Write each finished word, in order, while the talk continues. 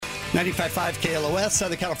95.5 KLOS,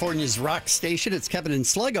 Southern California's rock station. It's Kevin and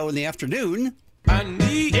Sluggo in the afternoon. I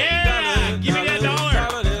need give me that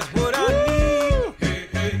dollar. That's what I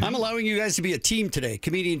need. I'm allowing you guys to be a team today.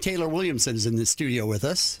 Comedian Taylor Williamson is in the studio with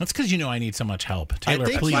us. That's because you know I need so much help. Taylor,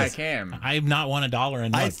 think please. I can. I've not won $1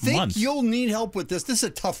 in I months. think you'll need help with this. This is a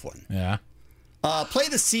tough one. Yeah. Play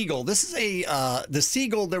the seagull. This is the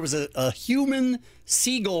seagull. There was a human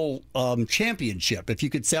seagull championship. If you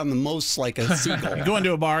could sound the most like a seagull. Go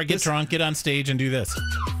into a bar, get drunk, get on stage, and do this.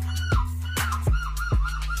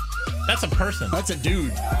 That's a person. That's a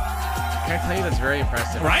dude. Can I tell you that's very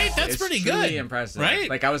impressive? Right? That's it's pretty truly good. impressive. Right?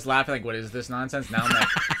 Like, I was laughing, like, what is this nonsense? Now I'm like,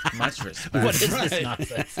 much respect. What is Right. this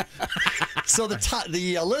nonsense? So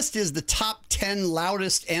the list is the top 10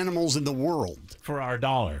 loudest animals in the world For our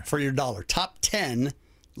dollar. for your dollar. Top 10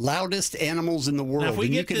 loudest animals in the world. if we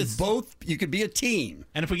and get you can this- you could be a team.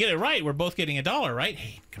 And if we get it right, we're both getting $1, right?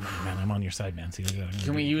 Hey, come on, man. I'm on your side, man. See,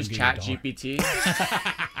 Can we use Chat GPT?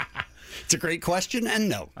 It's a great question, and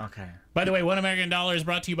no. Okay. By the way, $1 American is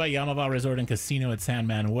brought to you by Yamava Resort and Casino at San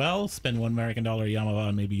Manuel. Spend $1 American at Yamava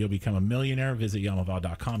and maybe you'll become a millionaire. Visit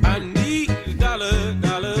Yamava.com. I need dollar.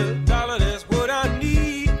 That's what I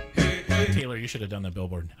need. Hey, hey. Taylor, you should have done the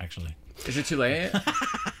billboard, actually. Is it too late?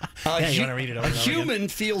 Yeah, you want to read it over A and over again? human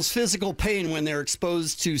feels physical pain when they're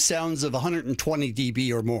exposed to sounds of 120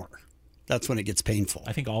 dB or more. That's when it gets painful.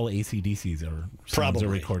 I think all ACDCs are Probably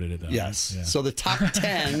recorded at that. Yes. Yeah. So the top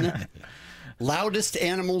 10 loudest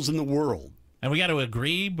animals in the world. And we got to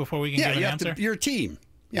agree before we can give an you have answer? to. You're a team.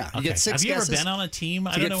 Yeah, you Okay. get 6 Have you guesses. ever been on a team?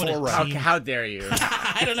 I You don't get know what 4 a right. team. How dare you?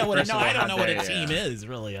 I don't know what. First of all, I don't how know what a dare team you. is.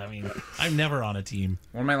 Really, I mean, I'm never on a team.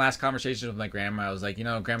 One of my last conversations with my grandma, I was like,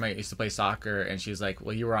 Grandma used to play soccer, and she was like,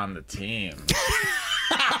 well, you were on the team.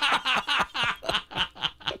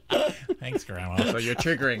 Thanks, Grandma. So you're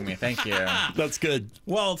triggering me. Thank you. That's good.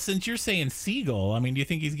 Well, since you're saying seagull, I mean, do you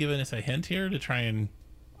think he's giving us a hint here to try and?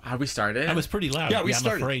 Have we started? That was pretty loud. Yeah, we I'm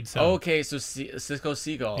started. afraid so. Okay, so Cisco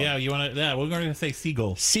Seagull. Yeah, you want to? Yeah, we're going to say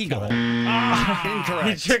seagull. Seagull. You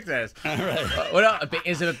Incorrect. tricked us. All right. What else?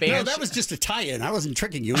 Is it a band? No, that was just a tie-in. I wasn't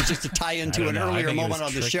tricking you. It was just a tie-in to I an don't know. I earlier think he moment was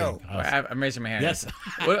on the tricking show. us. I'm raising my hand. Yes.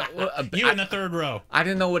 You in the third row. I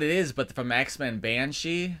didn't know what it is, but from X-Men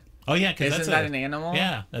Banshee. Oh yeah, because Isn't that's that an animal?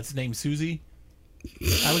 Yeah, that's named Susie.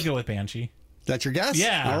 I would go with Banshee. That's your guess?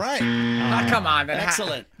 Yeah. All right. Ah, come on.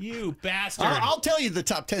 Excellent. You bastard. I'll tell you the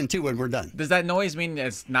top 10, too, when we're done. Does that noise mean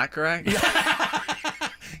it's not correct?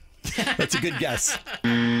 That's a good guess.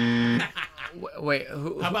 Wait.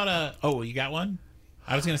 Who, How about a? Oh, you got one?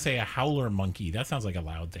 I was gonna say a howler monkey. That sounds like a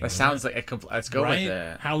loud thing. that sounds like let's go right. with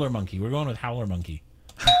it. Howler monkey. We're going with howler monkey.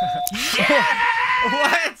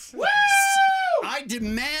 What? I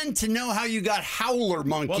demand to know how you got howler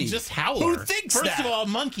monkey. Well, just howler. Who thinks First that? of all,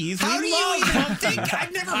 monkeys. How we do you love even monkeys. think?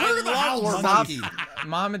 I've never heard of a howler Stop. monkey.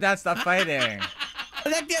 Mom and Dad, stop fighting.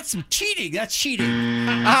 That's cheating. That's cheating.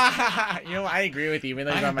 I agree with you. Even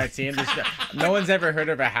though you're on my team, no one's ever heard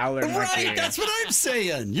of a howler monkey. Right, that's what I'm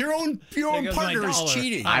saying. Your own goes my partner is dollar.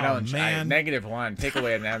 cheating. I Oh, don't. man. -1. Take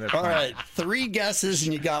away another. All point. right, 3 guesses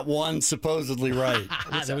and you got 1 supposedly right.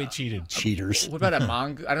 So we cheated. Cheaters. What about a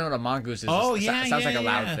mongoose? I don't know what a mongoose is. Oh, It yeah, sounds like a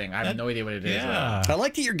loud yeah. thing. I have no idea what it is. Yeah. I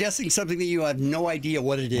like that you're guessing something that you have no idea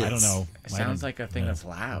what it is. I don't know. It sounds like a thing that's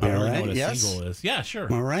loud. I don't All know right, what a yes. seagull is. Yeah,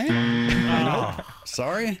 sure. All right. Oh,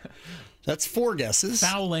 Sorry. That's 4 guesses.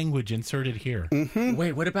 foul language inserted here.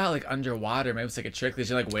 Wait, what about like underwater? Maybe it's like a trick. They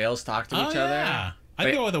should like whales talk to each other. Yeah. I'd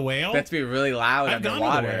Wait, go with a whale. That's be really loud I've gone with a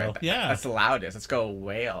underwater. whale, yeah. That's the loudest. Let's go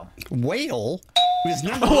whale. Whale is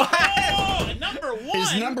number, Oh, number one.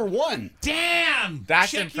 is number 1. Damn.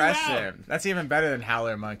 That's Check you out. impressive. That's even better than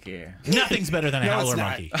howler monkey. Nothing's better than a No, howler it's not.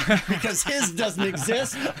 monkey. Because his doesn't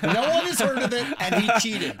exist. No one has heard of it, and he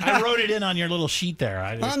cheated. I wrote it in on your little sheet there.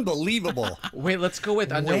 Unbelievable. Wait, let's go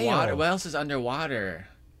with underwater. Whale. What else is underwater?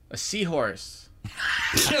 A seahorse.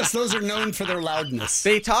 Yes, those are known for their loudness.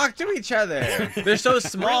 They talk to each other. They're so Really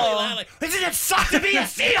small. loudly. Isn't it suck to be a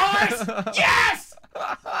seahorse? Yes.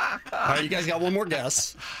 All right, you guys got one more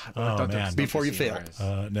guess. Oh Don't man. Before you fail.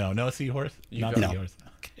 seahorse. No seahorse. Not go. No. seahorse.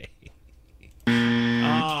 Okay.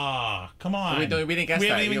 Ah, come on. We didn't guess We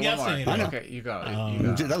that. haven't even You get guessed one more. anything. Okay, you go.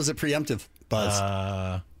 You go. That was a preemptive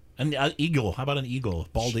buzz. An eagle. How about an eagle?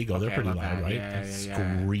 Bald eagle. They're Okay, pretty my loud, bad. right? Yeah, They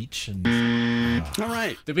yeah. screech and. All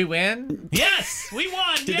right. Did we win? Yes, we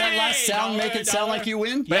won. Did that last sound make it sound like you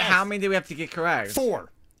win? But how many did we have to get correct?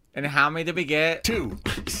 4, And how many did we get? 2,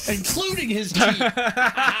 including his cheat.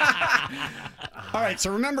 All right,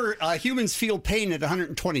 so remember, humans feel pain at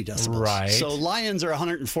 120 decibels. Right. So lions are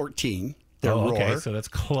 114. Their Oh, okay, roar. so that's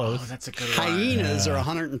close. Oh, that's a good one. Hyenas are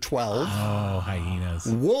 112. Oh, hyenas.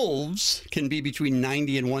 Wolves can be between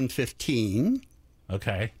 90 and 115.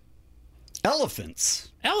 Okay.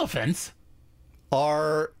 Elephants Elephants.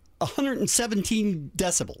 are 117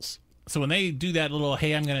 decibels. So when they do that little,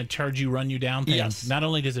 hey, I'm going to charge you, run you down thing, Yes. not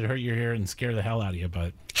only does it hurt your hair and scare the hell out of you,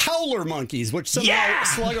 but Howler monkeys, which somehow Yeah!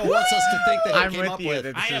 Sluggo wants us to think that he I'm came with up you. with.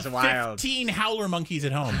 This I have is wild. 15 howler monkeys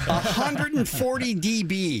at home. 140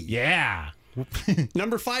 dB. Yeah.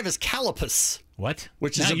 Number 5 is Calipus, What?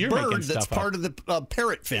 which Now is a you're bird making that's stuff up. part of the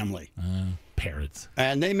parrot family. Parrots.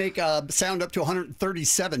 And they make a sound up to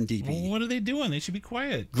 137 dB. What are they doing? They should be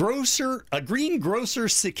quiet. Green grocer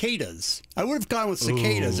cicadas. I would have gone with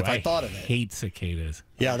cicadas Ooh, if I thought of I it. hate cicadas.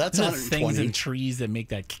 Yeah, that's Those things 120. in trees that make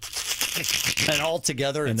that And all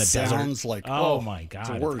together, in it the sounds desert. like, oh my god, it's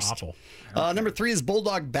the it's worst. awful. Number 3 is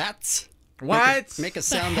bulldog bats. What? Make a What the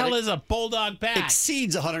sound hell that is a bulldog bat?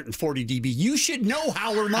 exceeds 140 dB. You should know,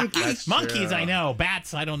 howler monkey. Monkeys, I know.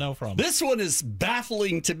 Bats, I don't know from. This one is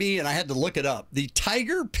baffling to me, and I had to look it up. The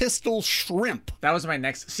tiger pistol shrimp. That was my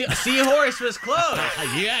next. Seahorse was close.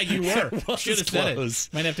 Yeah, you were. Should have said close.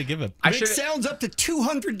 it. Might have to give it. It sounds up to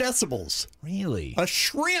 200 decibels. Really? A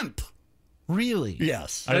shrimp. Really?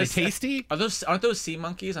 Yes. Are they tasty? Aren't those sea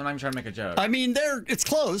monkeys? I'm not even trying to make a joke. I mean, it's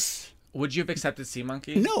close. Would you have accepted sea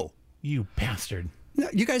monkey? No. You bastard. No,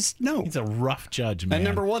 you guys know. He's a rough judge, man. And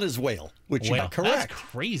number 1 is whale, which you whale. got correct. That's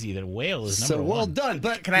crazy that whale is So number well one. done.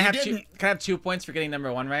 But Can I have didn't, Can I have 2 points for getting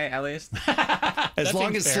number 1 right at least? as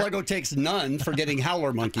long as seems fair. Sluggo takes none for getting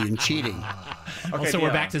howler monkey and cheating. Oh, so we're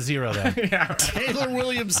deal. back to 0 then. Taylor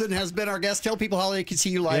Williamson has been our guest. Tell people how they can see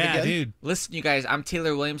you live Yeah, again. dude. Listen, you guys, I'm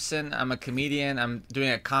Taylor Williamson. I'm a comedian. I'm doing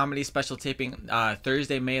a comedy special taping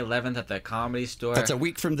Thursday, May 11th at the Comedy Store. That's a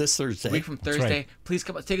week from this Thursday. week from Thursday. right. Please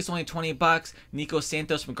come. Tickets only $20. Nico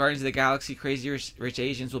Santos from Guardians of the Galaxy, Crazy Rich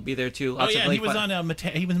Asians will be there too. Oh Lots of yeah, really he was fun- on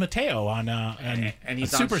he was Mateo on and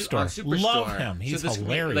he's Superstore. on Superstore. Love him. He's so this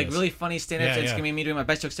hilarious. Like really funny stand-ups. Yeah, It's yeah. gonna be me doing my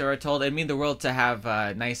best jokes ever told. It'd mean the world to have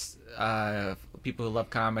nice people who love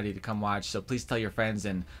comedy to come watch. So please tell your friends.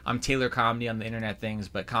 And I'm Taylor Comedy on the internet things,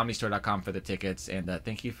 but comedystore.com for the tickets. And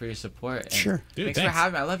thank you for your support. And Sure. Dude, thanks for thanks.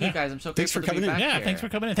 having me. I love you Yeah. guys. I'm so Thanks grateful for to be coming in. back Yeah, here. thanks for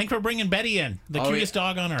coming in. Thanks for bringing Betty in, the Oh, cutest yeah.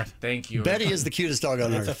 dog on earth. Thank you. Betty is the cutest dog on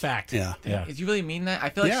That's earth. a fact. Yeah. Yeah. Do you really mean that? I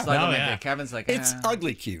feel like Yeah. Sluggo No, meant yeah. it. Kevin's like, It's "Ah."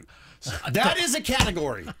 ugly cute. That is a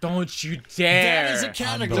category. Don't you dare. That is a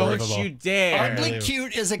category. Don't Unbelievable. you dare. Ugly Unbelievable.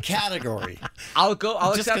 cute is a category. I'll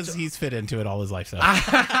Just accept because he's fit into it all his life. So.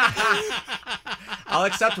 I'll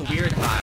accept weird hot.